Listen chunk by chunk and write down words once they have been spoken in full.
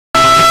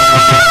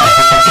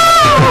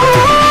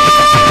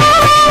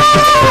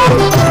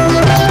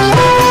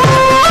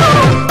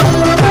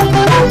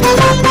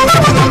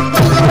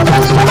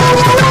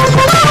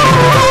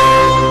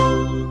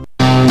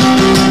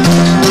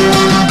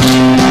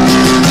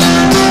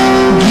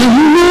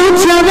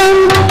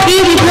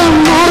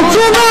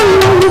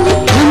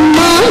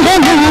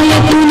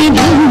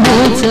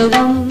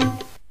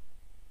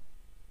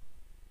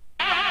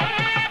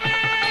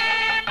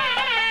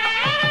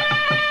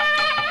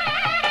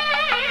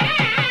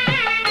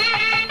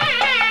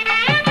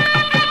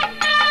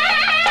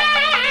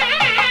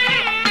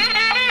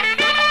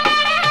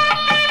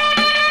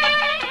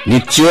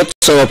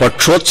నిత్యోత్సవ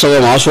పక్షోత్సవ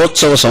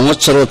మాసోత్సవ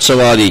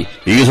సంవత్సరోత్సవాది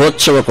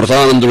వివిధోత్సవ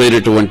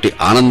కృతానందుడైనటువంటి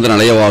ఆనంద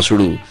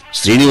నిలయవాసుడు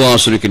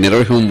శ్రీనివాసునికి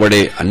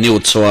నిర్వహింపబడే అన్ని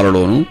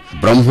ఉత్సవాలలోనూ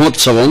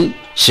బ్రహ్మోత్సవం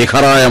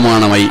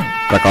శిఖరాయమానమై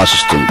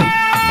ప్రకాశిస్తుంది.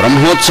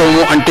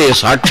 బ్రహ్మోత్సవము అంటే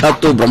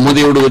సాక్షాత్తు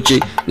బ్రహ్మదేవుడు వచ్చి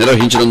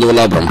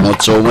నిర్వహించినందువల్ల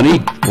బ్రహ్మోత్సవమని,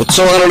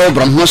 ఉత్సవాలలో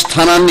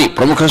బ్రహ్మస్థానాన్ని,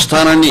 ప్రముఖ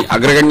స్థానాన్ని,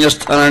 అగ్రగణ్య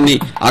స్థానాన్ని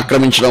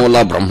ఆక్రమించడం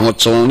వల్ల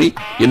బ్రహ్మోత్సవమని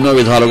ఎన్నో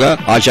విధాలుగా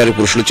ఆచార్య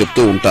పురుషులు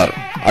చెప్తూ ఉంటారు.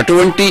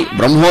 అటువంటి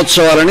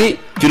బ్రహ్మోత్సవాలని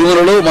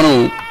తిరుమలలో మనం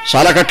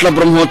సాలకట్ల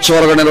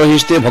బ్రహ్మోత్సవాలుగా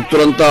నిర్వహిస్తే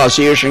భక్తులంతా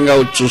అశేషంగా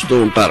చూస్తూ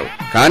ఉంటారు.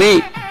 కానీ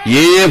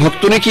ఏ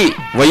భక్తునికి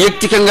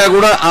వైయక్తికంగా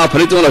కూడా ఆ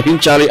ఫలితం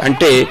లభించాలి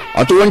అంటే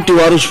అటువంటి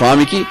వారు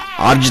స్వామికి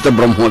ఆర్జిత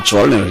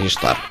బ్రహ్మోత్సవాలు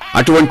నిర్వహిస్తారు.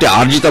 అటువంటి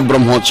ఆర్జిత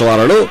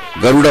బ్రహ్మోత్సవాలలో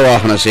గరుడ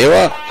వాహన సేవ,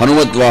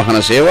 హనుమద్వాహన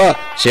సేవ,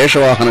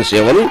 శేషవాహన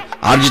సేవలు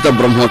ఆర్జిత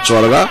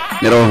బ్రహ్మోత్సవాలుగా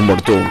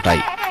నిర్వహింపబడుతూ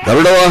ఉంటాయి.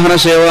 గరుడ వాహన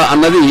సేవ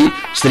అన్నది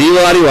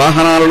శ్రీవారి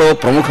వాహనాలలో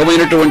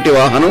ప్రముఖమైనటువంటి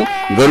వాహనం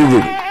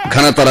గరుడు.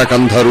 ఘనతర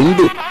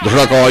కంధరుండు,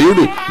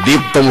 దృఢకాయుడు,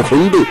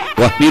 దీప్తముఖుండు,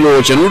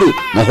 వహ్నిలోచనుడు,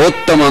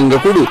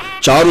 మహోత్తమాంగకుడు,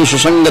 చారు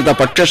సుసంగత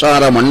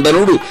పక్షసార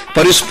మండనుడు,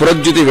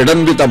 పరిస్ఫురజ్యుతి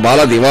విడంబిత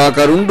బాల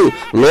దివాకరుండు,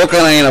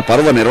 లోకనయన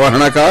పర్వ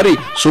నిర్వహణకారి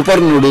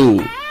సుపర్ణుడు.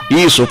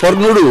 ఈ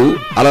సుపర్ణుడు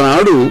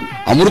అలనాడు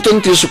అమృతం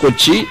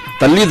తీసుకొచ్చి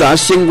తల్లి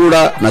దాస్యం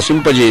కూడా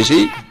నశింపజేసి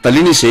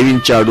తల్లిని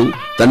సేవించాడు,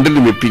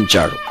 తండ్రిని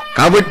మెప్పించాడు.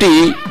 కాబట్టి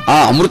ఆ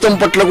అమృతం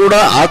పట్ల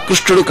కూడా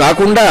ఆకృష్టుడు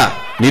కాకుండా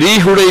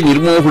నిరీహుడై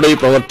నిర్మోహుడై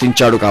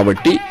ప్రవర్తించాడు.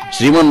 కాబట్టి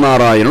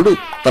శ్రీమన్నారాయణుడు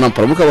తన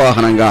ప్రముఖ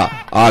వాహనంగా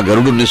ఆ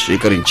గరుడుని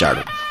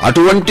స్వీకరించాడు.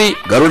 అటువంటి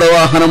గరుడ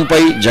వాహనంపై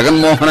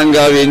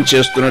జగన్మోహనంగా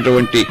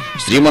వేంచేస్తున్నటువంటి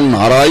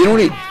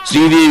శ్రీమన్నారాయణుని,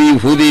 శ్రీదేవి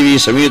భూదేవి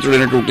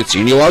సమేతుడైనటువంటి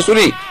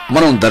శ్రీనివాసుని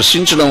మనం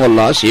దర్శించడం వల్ల,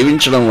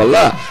 సేవించడం వల్ల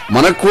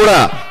మనకు కూడా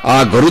ఆ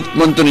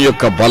గరుత్మంతుని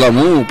యొక్క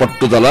బలము,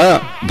 పట్టుదల,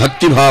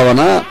 భక్తి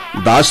భావన,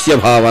 దాస్య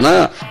భావన,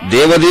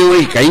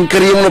 దేవదేవుని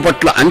కైంకర్యముల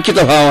పట్ల అంకిత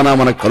భావన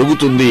మనకు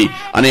కలుగుతుంది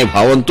అనే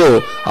భావంతో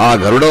ఆ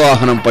గరుడ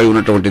వాహనంపై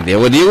ఉన్నటువంటి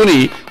దేవదేవుని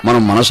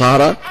మనం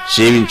మనసారా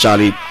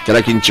సేవించాలి,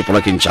 తిలకించి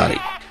పులకించాలి.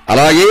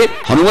 అలాగే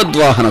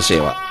హనుమద్వాహన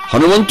సేవ.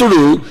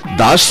 హనుమంతుడు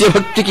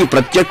దాస్యభక్తికి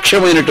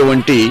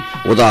ప్రత్యక్షమైనటువంటి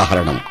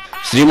ఉదాహరణం.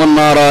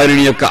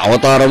 శ్రీమన్నారాయణుని యొక్క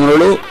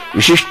అవతారములలో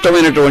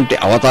విశిష్టమైనటువంటి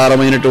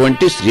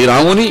అవతారమైనటువంటి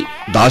శ్రీరాముని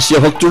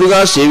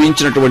దాస్యభక్తుడుగా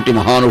సేవించినటువంటి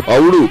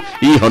మహానుభావుడు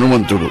ఈ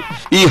హనుమంతుడు.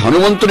 ఈ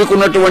హనుమంతుడికి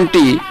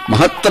ఉన్నటువంటి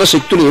మహత్తర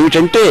శక్తులు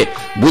ఏమిటంటే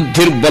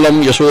బుద్ధిర్బలం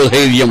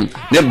యశోధైర్యం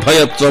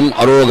నిర్భయత్వం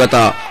అరోగత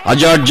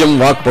అజాడ్యం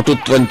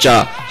వాక్పటుత్వంచ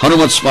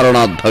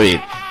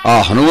హనుమత్స్మరణాద్భవేత్. ఆ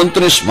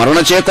హనుమంతుని స్మరణ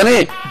చేతనే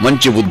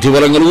మంచి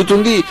బుద్ధిబలం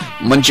కలుగుతుంది,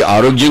 మంచి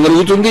ఆరోగ్యం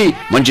కలుగుతుంది,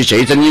 మంచి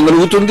చైతన్యం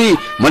కలుగుతుంది,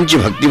 మంచి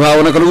భక్తి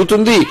భావన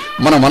కలుగుతుంది.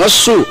 మన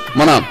మనస్సు,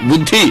 మన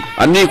బుద్ధి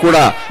అన్నీ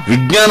కూడా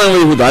విజ్ఞానం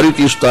వైపు దారి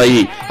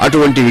తీస్తాయి.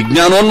 అటువంటి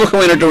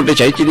విజ్ఞానోన్ముఖమైనటువంటి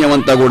చైతన్యం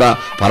అంతా కూడా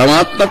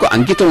పరమాత్మకు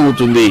అంకితం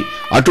అవుతుంది.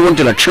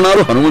 అటువంటి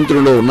లక్షణాలు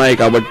హనుమంతునిలో ఉన్నాయి.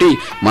 కాబట్టి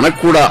మనకు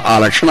కూడా ఆ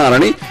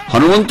లక్షణాలని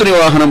హనుమంతుని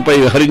వాహనంపై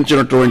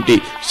విహరించినటువంటి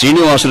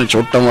శ్రీనివాసుని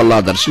చూడటం వల్ల,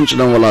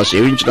 దర్శించడం వల్ల,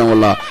 సేవించడం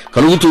వల్ల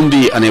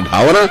కలుగుతుంది అనే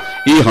భావన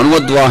ఈ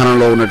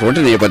హనుమద్వాహనంలో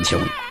ఉన్నటువంటి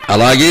నేపథ్యం.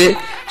 అలాగే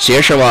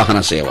శేషవాహన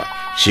సేవ.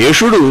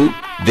 శేషుడు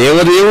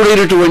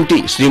దేవదేవుడైనటువంటి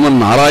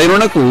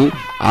శ్రీమన్నారాయణునకు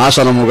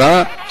ఆసనముగా,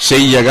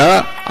 శయ్యగా,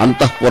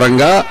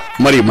 అంతఃపురంగా,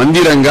 మరి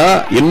మందిరంగా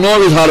ఎన్నో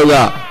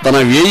విధాలుగా తన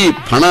 1000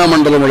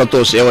 ఫణామండలములతో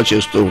సేవ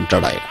చేస్తూ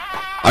ఉంటాడు ఆయన.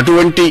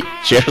 అటువంటి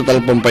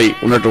శేషతల్పంపై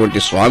ఉన్నటువంటి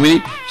స్వామిని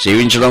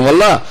సేవించడం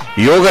వల్ల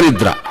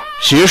యోగనిద్ర.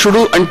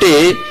 శేషుడు అంటే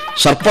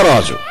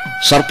సర్పరాజు,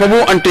 సర్పము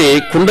అంటే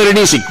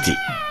కుండలినీ శక్తి.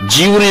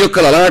 జీవుని యొక్క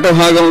లలాట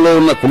భాగంలో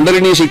ఉన్న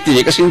కుండలినీ శక్తి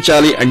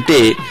వికసించాలి అంటే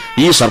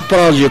ఈ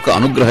సర్పరాజు యొక్క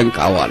అనుగ్రహం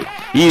కావాలి,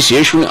 ఈ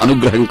శేషుని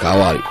అనుగ్రహం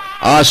కావాలి.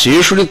 ఆ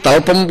శేషుని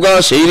తల్పంగా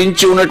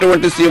శయనించి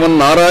ఉన్నటువంటి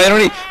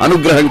శ్రీమన్నారాయణుని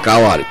అనుగ్రహం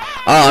కావాలి.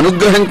 ఆ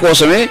అనుగ్రహం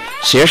కోసమే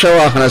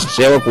శేషవాహన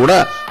సేవ కూడా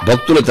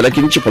భక్తులు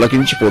తిలకించి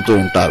పులకించిపోతూ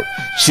ఉంటారు.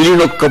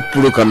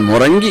 సిరినొక్కప్పుడు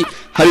కన్మొరంగి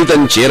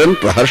హరితం చేరన్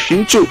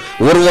ప్రహర్షించు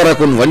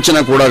ఉర్వరకున్ వంచన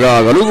కూడగా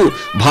గలుగు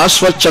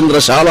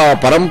భాస్వచంద్రశాల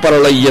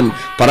పరంపరలయ్యన్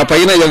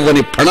పరపైన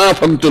యవ్వని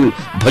ప్రణాపంతుల్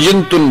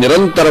భజంతున్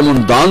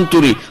నిరంతరమున్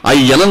దాంతుని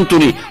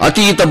అయ్యనంతుని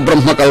అతీత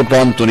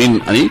బ్రహ్మకల్పాంతునిన్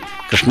అని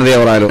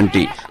కృష్ణదేవరాయల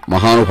వంటి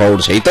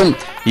మహానుభావుడు సైతం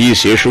ఈ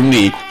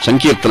శేషుణ్ణి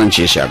సంకీర్తనం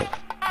చేశాడు.